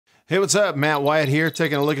Hey, what's up? Matt Wyatt here,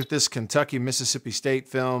 taking a look at this Kentucky-Mississippi State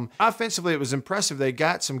film. Offensively, it was impressive. They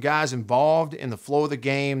got some guys involved in the flow of the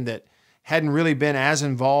game that hadn't really been as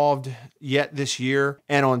involved yet this year.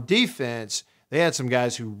 And on defense, they had some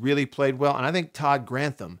guys who really played well. And I think Todd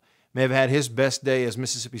Grantham may have had his best day as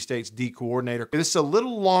Mississippi State's D coordinator. This is a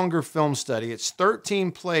little longer film study. It's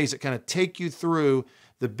 13 plays that kind of take you through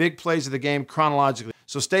the big plays of the game chronologically.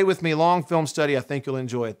 So stay with me. Long film study. I think you'll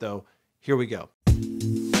enjoy it, though. Here we go.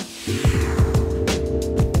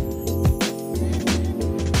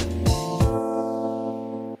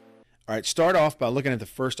 All right, start off by looking at the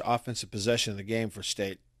first offensive possession of the game for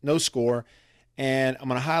State. No score, and I'm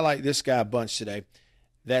going to highlight this guy a bunch today.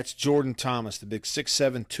 That's Jordan Thomas, the big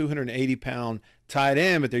 6'7", 280-pound tight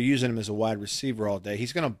end, but they're using him as a wide receiver all day.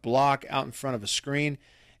 He's going to block out in front of a screen,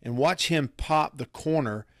 and watch him pop the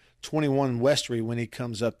corner 21 Westry when he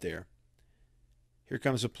comes up there. Here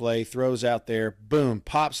comes a play, throws out there, boom,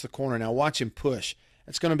 pops the corner. Now watch him push.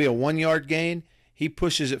 That's going to be a 1-yard gain. He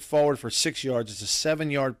pushes it forward for 6 yards. It's a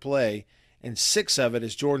 7-yard play, and 6 of it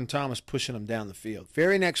is Jordan Thomas pushing them down the field.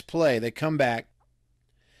 Very next play, they come back,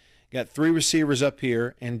 got 3 receivers up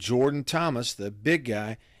here, and Jordan Thomas, the big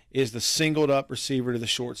guy, is the singled-up receiver to the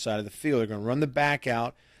short side of the field. They're going to run the back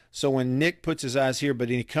out, so when Nick puts his eyes here, but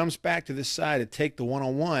he comes back to this side to take the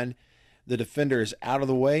one-on-one, the defender is out of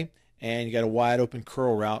the way, and you got a wide-open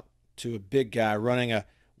curl route to a big guy running a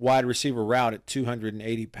wide receiver route at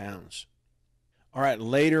 280 pounds. All right,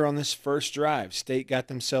 later on this first drive, State got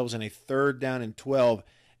themselves in a 3rd down and 12,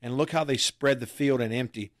 and look how they spread the field and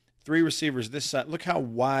empty. 3 receivers this side. Look how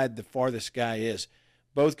wide the farthest guy is.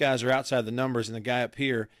 Both guys are outside the numbers, and the guy up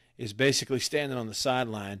here is basically standing on the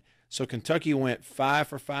sideline. So Kentucky went 5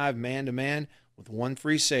 for 5 man-to-man with 1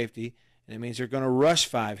 free safety, and it means they're going to rush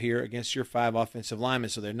 5 here against your 5 offensive linemen,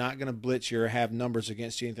 so they're not going to blitz you or have numbers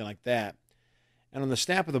against you, anything like that. And on the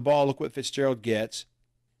snap of the ball, look what Fitzgerald gets.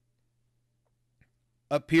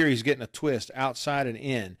 Up here, he's getting a twist outside and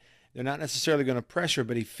in. They're not necessarily going to pressure,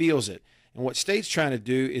 but he feels it. And what State's trying to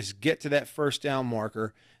do is get to that first down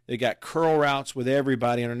marker. They got curl routes with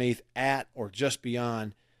everybody underneath at or just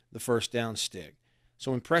beyond the first down stick.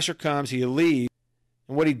 So when pressure comes, he leaves.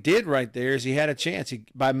 And what he did right there is he had a chance.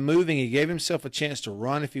 By moving, he gave himself a chance to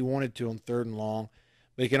run if he wanted to on 3rd and long.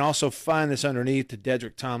 But he can also find this underneath to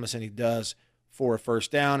Dedrick Thomas, and he does for a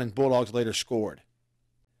first down, and Bulldogs later scored.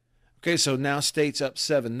 Okay, so now State's up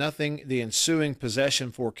 7-0. The ensuing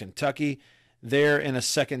possession for Kentucky, they're in a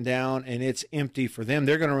 2nd down, and it's empty for them.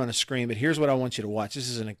 They're going to run a screen, but here's what I want you to watch. This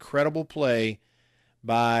is an incredible play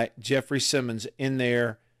by Jeffrey Simmons in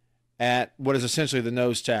there at what is essentially the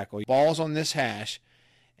nose tackle. Ball's on this hash,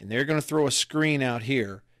 and they're going to throw a screen out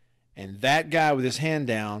here, and that guy with his hand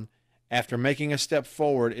down, after making a step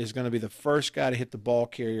forward, is going to be the first guy to hit the ball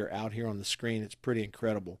carrier out here on the screen. It's pretty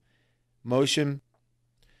incredible. Motion.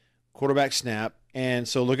 Quarterback snap, and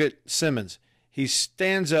so look at Simmons. He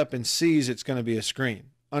stands up and sees it's going to be a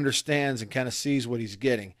screen, understands and kind of sees what he's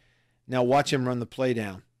getting. Now watch him run the play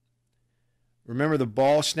down. Remember, the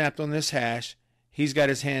ball snapped on this hash. He's got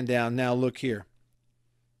his hand down. Now look here.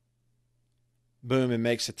 Boom, and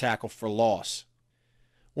makes a tackle for loss.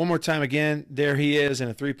 One more time again, there he is in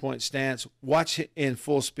a 3-point stance. Watch in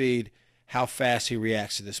full speed how fast he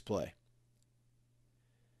reacts to this play.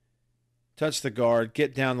 Touch the guard,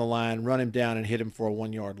 get down the line, run him down, and hit him for a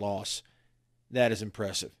 1-yard loss. That is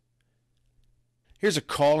impressive. Here's a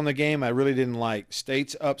call in the game I really didn't like.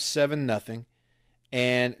 State's up 7-0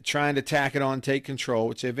 and trying to tack it on, take control,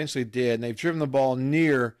 which they eventually did. And they've driven the ball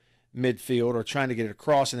near midfield or trying to get it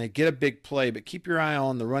across, and they get a big play. But keep your eye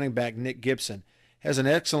on the running back, Nick Gibson. Has an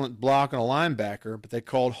excellent block on a linebacker, but they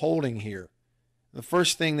called holding here. The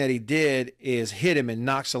first thing that he did is hit him and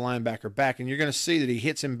knocks the linebacker back. And you're going to see that he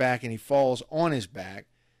hits him back and he falls on his back.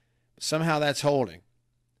 But somehow that's holding.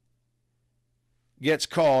 Gets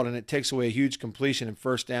called, and it takes away a huge completion and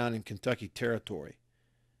first down in Kentucky territory.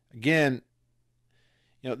 Again,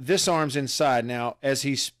 this arm's inside. Now, as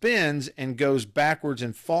he spins and goes backwards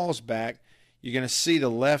and falls back, you're going to see the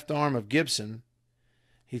left arm of Gibson.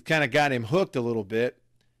 He's kind of got him hooked a little bit,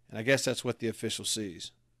 and I guess that's what the official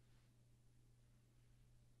sees.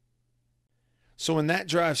 So when that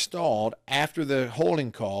drive stalled, after the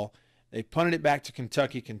holding call, they punted it back to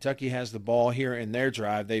Kentucky. Kentucky has the ball here in their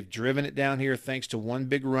drive. They've driven it down here thanks to one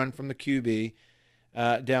big run from the QB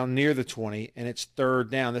down near the 20, and it's 3rd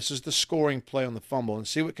down. This is the scoring play on the fumble. And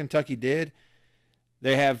see what Kentucky did?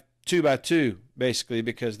 They have 2-by-2, basically,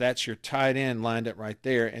 because that's your tight end lined up right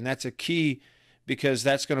there, and that's a key because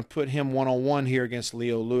that's going to put him one-on-one here against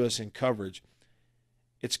Leo Lewis in coverage.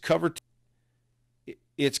 It's cover 2,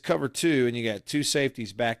 and you got 2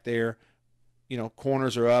 safeties back there.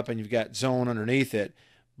 corners are up and you've got zone underneath it.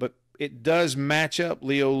 But it does match up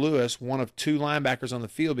Leo Lewis, one of two linebackers on the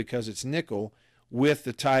field, because it's nickel with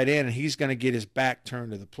the tight end, and he's going to get his back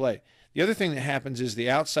turned to the play. The other thing that happens is the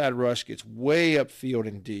outside rush gets way upfield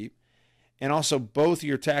and deep, and also both of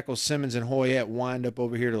your tackles, Simmons and Hoyette, wind up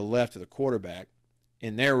over here to the left of the quarterback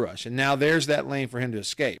in their rush. And now there's that lane for him to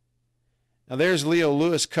escape. Now there's Leo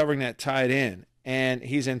Lewis covering that tight end, and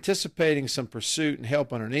he's anticipating some pursuit and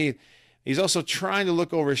help underneath. He's also trying to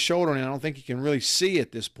look over his shoulder, and I don't think he can really see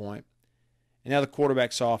at this point. And now the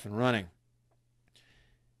quarterback's off and running.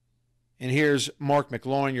 And here's Mark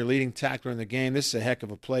McLaurin, your leading tackler in the game. This is a heck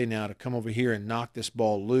of a play now to come over here and knock this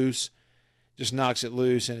ball loose. Just knocks it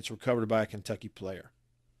loose, and it's recovered by a Kentucky player.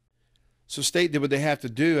 So State did what they have to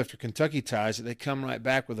do after Kentucky ties it. They come right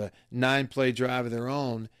back with a 9-play drive of their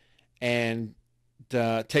own and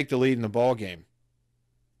take the lead in the ball game.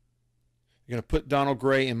 They're going to put Donald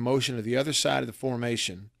Gray in motion to the other side of the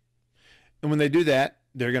formation. And when they do that,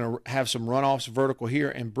 they're going to have some runoffs vertical here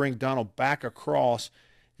and bring Donald back across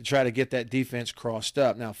to try to get that defense crossed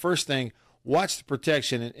up. Now, first thing, watch the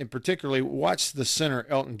protection, and particularly watch the center,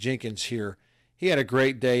 Elton Jenkins here. He had a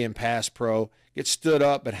great day in pass pro. Gets stood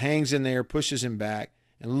up, but hangs in there, pushes him back.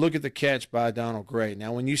 And look at the catch by Donald Gray.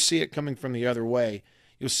 Now, when you see it coming from the other way,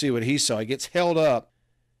 you'll see what he saw. He gets held up.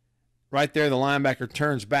 Right there, the linebacker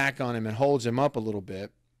turns back on him and holds him up a little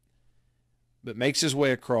bit, but makes his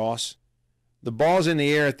way across. The ball's in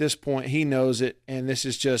the air at this point. He knows it, and this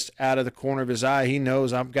is just out of the corner of his eye. He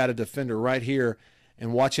knows I've got a defender right here,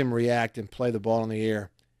 and watch him react and play the ball in the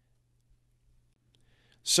air.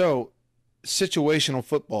 So, situational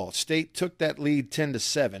football. State took that lead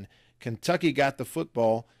 10-7. Kentucky got the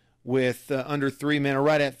football with under 3 minutes, or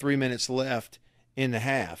right at 3 minutes left in the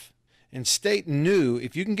half. And State knew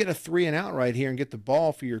if you can get a 3-and-out right here and get the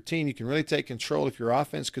ball for your team, you can really take control if your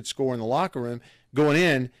offense could score in the locker room going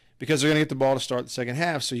in, because they're going to get the ball to start the second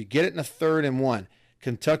half. So you get it in a 3rd-and-1.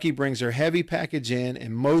 Kentucky brings their heavy package in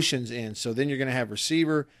and motions in. So then you're going to have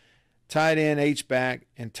receiver, tight end, H-back,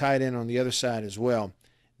 and tight end on the other side as well.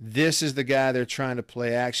 This is the guy they're trying to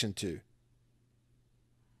play action to.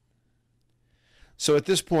 So at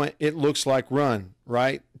this point, it looks like run,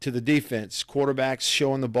 right, to the defense. Quarterback's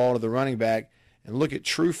showing the ball to the running back. And look at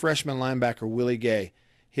true freshman linebacker Willie Gay.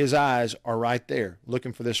 His eyes are right there,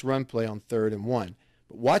 looking for this run play on 3rd-and-1.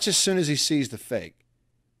 But watch as soon as he sees the fake.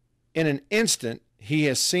 In an instant, he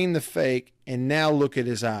has seen the fake, and now look at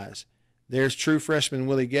his eyes. There's true freshman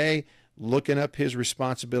Willie Gay looking up his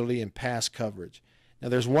responsibility in pass coverage. Now,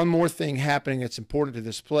 there's one more thing happening that's important to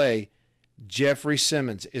this play. Jeffrey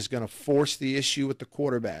Simmons is going to force the issue with the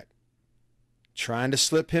quarterback, trying to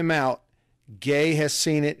slip him out. Gay has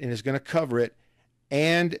seen it and is going to cover it,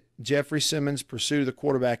 and Jeffrey Simmons' pursuit of the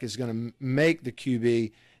quarterback is going to make the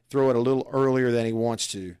QB throw it a little earlier than he wants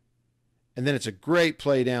to. And then it's a great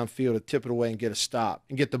play downfield to tip it away and get a stop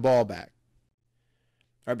and get the ball back.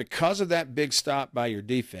 All right, because of that big stop by your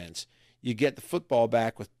defense, you get the football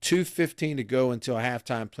back with 2:15 to go until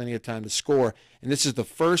halftime, plenty of time to score. And this is the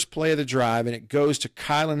first play of the drive, and it goes to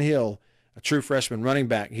Kylan Hill, a true freshman running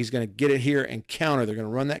back. He's going to get it here and counter. They're going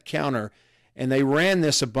to run that counter. And they ran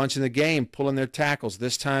this a bunch in the game, pulling their tackles.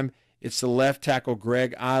 This time it's the left tackle,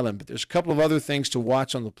 Greg Island. But there's a couple of other things to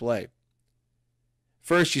watch on the play.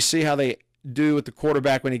 First, you see how they do with the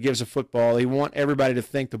quarterback when he gives a football. They want everybody to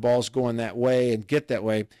think the ball's going that way and get that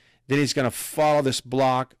way. Then he's going to follow this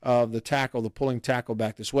block of the tackle, the pulling tackle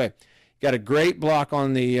back this way. Got a great block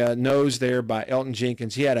on the nose there by Elton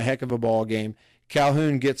Jenkins. He had a heck of a ball game.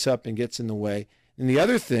 Calhoun gets up and gets in the way. And the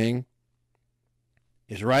other thing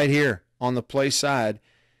is right here on the play side.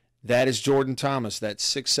 That is Jordan Thomas, that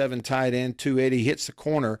 6'7" tight end, 280, hits the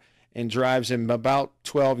corner and drives him about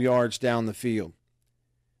 12 yards down the field.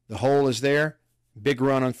 The hole is there. Big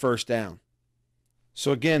run on 1st down.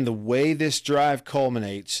 So, again, the way this drive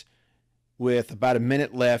culminates with about a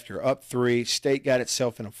minute left, you're up 3. State got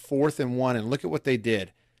itself in a 4th-and-1, and look at what they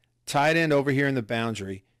did. Tight end over here in the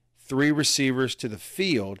boundary, 3 receivers to the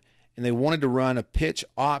field, and they wanted to run a pitch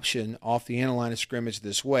option off the inner line of scrimmage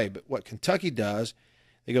this way. But what Kentucky does,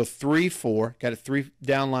 they go 3-4, got a 3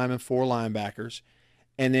 down linemen, 4 linebackers,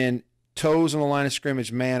 and then toes on the line of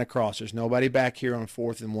scrimmage, man across. There's nobody back here on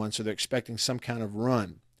 4th-and-1, so they're expecting some kind of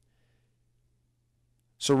run.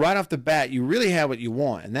 So right off the bat, you really have what you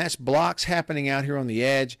want, and that's blocks happening out here on the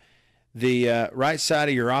edge. The right side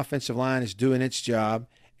of your offensive line is doing its job,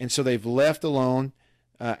 and so they've left alone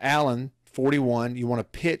Allen, 41. You want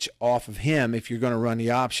to pitch off of him if you're going to run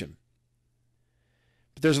the option.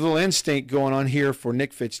 But there's a little instinct going on here for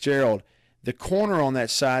Nick Fitzgerald. The corner on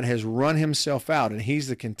that side has run himself out, and he's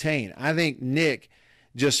the contain. I think Nick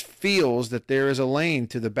just feels that there is a lane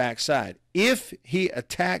to the backside. If he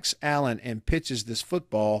attacks Allen and pitches this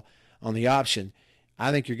football on the option,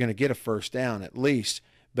 I think you're going to get a first down at least.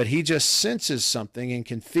 But he just senses something and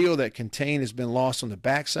can feel that contain has been lost on the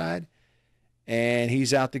backside, and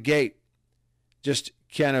he's out the gate, just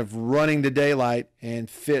kind of running the daylight, and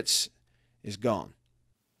Fitz is gone.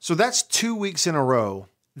 So that's 2 weeks in a row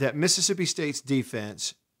that Mississippi State's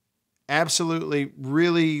defense absolutely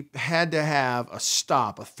really had to have a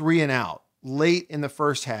stop, a 3-and-out, late in the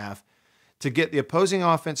first half to get the opposing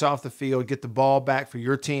offense off the field, get the ball back for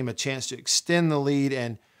your team, a chance to extend the lead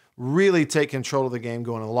and really take control of the game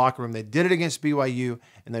going in the locker room. They did it against BYU,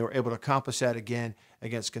 and they were able to accomplish that again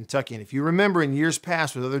against Kentucky. And if you remember in years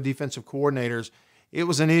past with other defensive coordinators, it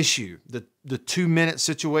was an issue. The 2-minute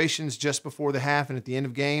situations just before the half and at the end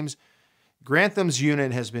of games, Grantham's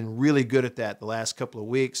unit has been really good at that the last couple of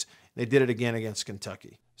weeks. They did it again against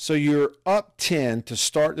Kentucky. So you're up 10 to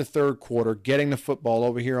start the third quarter, getting the football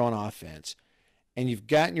over here on offense, and you've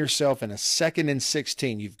gotten yourself in a 2nd and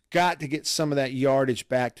 16. You've got to get some of that yardage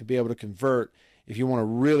back to be able to convert if you want to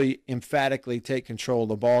really emphatically take control of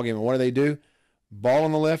the ball game. And what do? Ball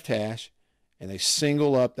on the left hash, and they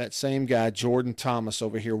single up that same guy, Jordan Thomas,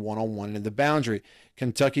 over here one-on-one in the boundary.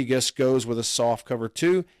 Kentucky just goes with a soft cover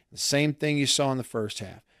 2. The same thing you saw in the first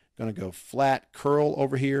half. Going to go flat curl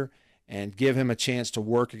over here and give him a chance to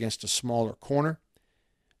work against a smaller corner.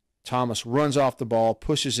 Thomas runs off the ball,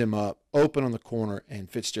 pushes him up, open on the corner,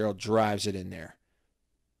 and Fitzgerald drives it in there.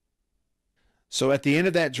 So at the end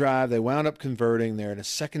of that drive, they wound up converting. They're in a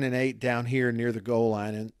 2nd and 8 down here near the goal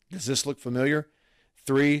line. And does this look familiar?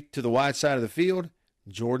 3 to the wide side of the field,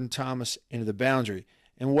 Jordan Thomas into the boundary.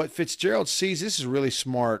 And what Fitzgerald sees, this is really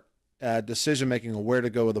smart decision-making of where to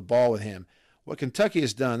go with the ball with him. What Kentucky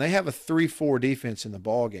has done, they have a 3-4 defense in the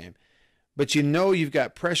ball game. But you know you've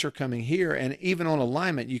got pressure coming here, and even on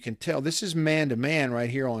alignment, you can tell this is man-to-man right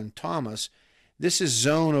here on Thomas. This is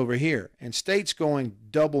zone over here. And State's going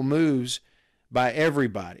double moves by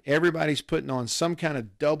everybody. Everybody's putting on some kind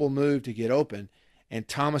of double move to get open, and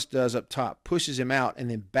Thomas does up top, pushes him out, and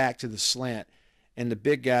then back to the slant. And the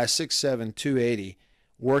big guy, 6'7", 280,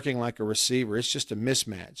 working like a receiver. It's just a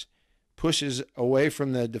mismatch. Pushes away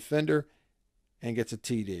from the defender and gets a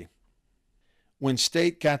TD. When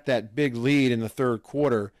State got that big lead in the third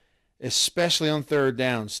quarter, especially on third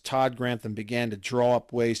downs, Todd Grantham began to draw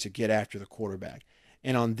up ways to get after the quarterback.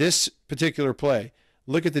 And on this particular play,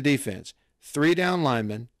 look at the defense. 3 down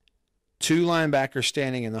linemen, 2 linebackers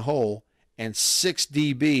standing in the hole, and 6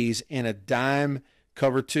 DBs in a dime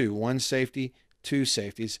cover 2. 1 safety, 2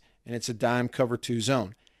 safeties, and it's a dime cover 2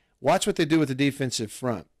 zone. Watch what they do with the defensive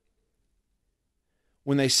front.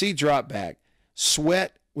 When they see drop back,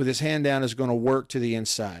 Sweat with his hand down is going to work to the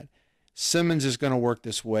inside. Simmons is going to work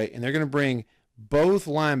this way, and they're going to bring both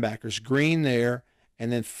linebackers, Green there,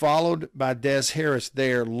 and then followed by Des Harris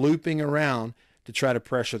there, looping around to try to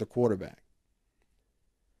pressure the quarterback.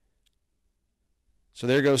 So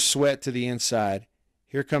there goes Sweat to the inside.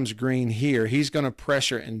 Here comes Green here. He's going to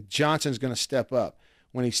pressure, and Johnson's going to step up.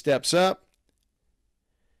 When he steps up,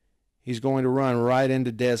 he's going to run right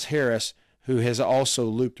into Des Harris, who has also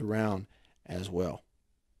looped around as well.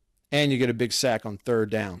 And you get a big sack on third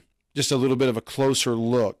down. Just a little bit of a closer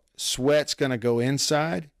look. Sweat's going to go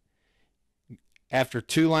inside. After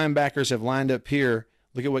 2 linebackers have lined up here,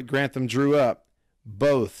 look at what Grantham drew up,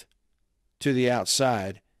 both to the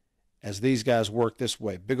outside as these guys work this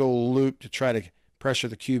way. Big old loop to try to pressure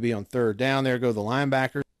the QB on third down. There go the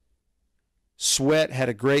linebackers. Sweat had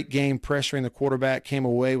a great game pressuring the quarterback, came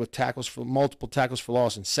away with multiple tackles for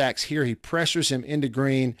loss and sacks. Here he pressures him into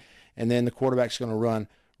Green, and then the quarterback's going to run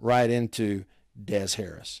right into Des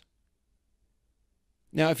Harris.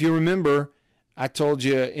 Now, if you remember, I told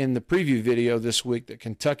you in the preview video this week that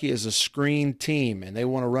Kentucky is a screen team, and they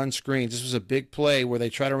want to run screens. This was a big play where they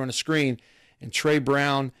try to run a screen, and Trey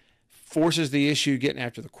Brown forces the issue getting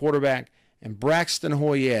after the quarterback, and Braxton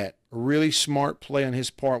Hoyette, a really smart play on his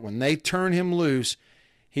part. When they turn him loose,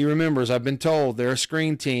 he remembers, I've been told, they're a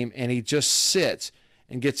screen team, and he just sits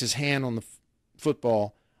and gets his hand on the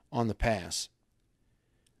football on the pass.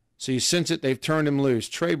 So you sense it, they've turned him loose.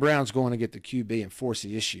 Trey Brown's going to get the QB and force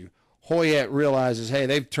the issue. Hoyette realizes, hey,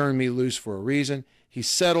 they've turned me loose for a reason. He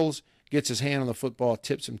settles, gets his hand on the football,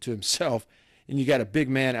 tips him to himself, and you got a big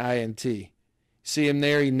man INT. See him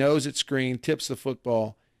there, he knows it's screen, tips the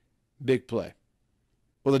football, big play.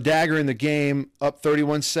 Well, the dagger in the game, up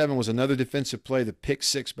 31-7, was another defensive play, the pick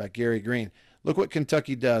 6 by Gary Green. Look what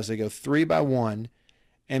Kentucky does. They go 3-by-1.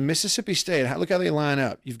 And Mississippi State, look how they line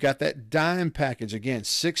up. You've got that dime package again,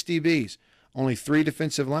 6 DBs, only 3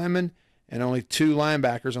 defensive linemen, and only 2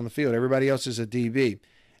 linebackers on the field. Everybody else is a DB.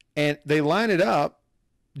 And they line it up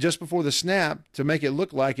just before the snap to make it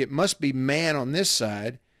look like it must be man on this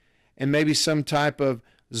side and maybe some type of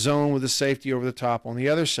zone with a safety over the top on the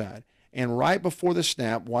other side. And right before the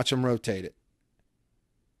snap, watch them rotate it.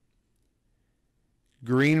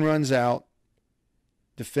 Green runs out,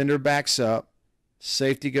 defender backs up,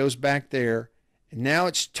 safety goes back there, and now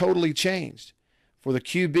it's totally changed. For the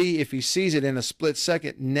QB, if he sees it in a split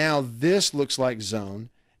second, now this looks like zone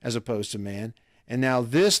as opposed to man, and now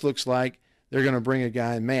this looks like they're going to bring a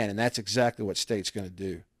guy in man, and that's exactly what State's going to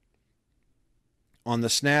do. On the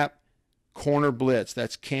snap, corner blitz.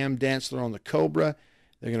 That's Cam Dantzler on the Cobra.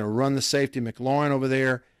 They're going to run the safety McLaurin over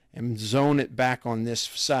there and zone it back on this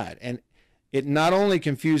side. And it not only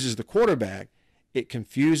confuses the quarterback, it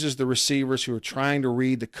confuses the receivers who are trying to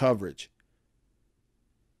read the coverage.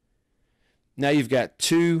 Now you've got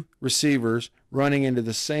 2 receivers running into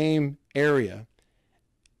the same area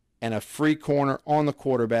and a free corner on the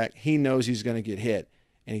quarterback. He knows he's going to get hit,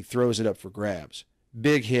 and he throws it up for grabs.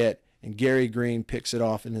 Big hit, and Gary Green picks it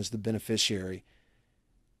off and is the beneficiary.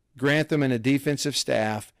 Grantham and a defensive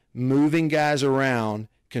staff moving guys around,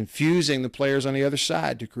 confusing the players on the other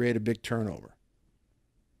side to create a big turnover.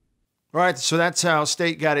 All right, so that's how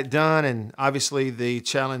State got it done, and obviously the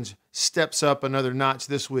challenge steps up another notch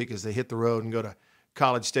this week as they hit the road and go to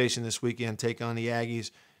College Station this weekend, take on the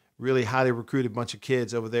Aggies. Really highly recruited bunch of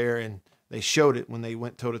kids over there, and they showed it when they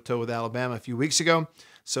went toe-to-toe with Alabama a few weeks ago.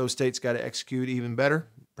 So State's got to execute even better,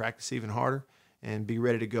 practice even harder, and be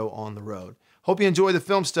ready to go on the road. Hope you enjoyed the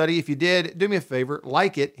film study. If you did, do me a favor,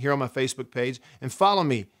 like it here on my Facebook page, and follow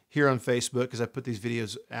me here on Facebook because I put these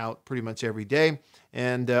videos out pretty much every day.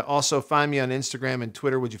 And also find me on Instagram and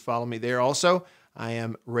Twitter. Would you follow me there also? I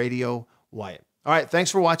am Radio Wyatt. All right,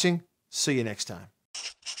 thanks for watching. See you next time.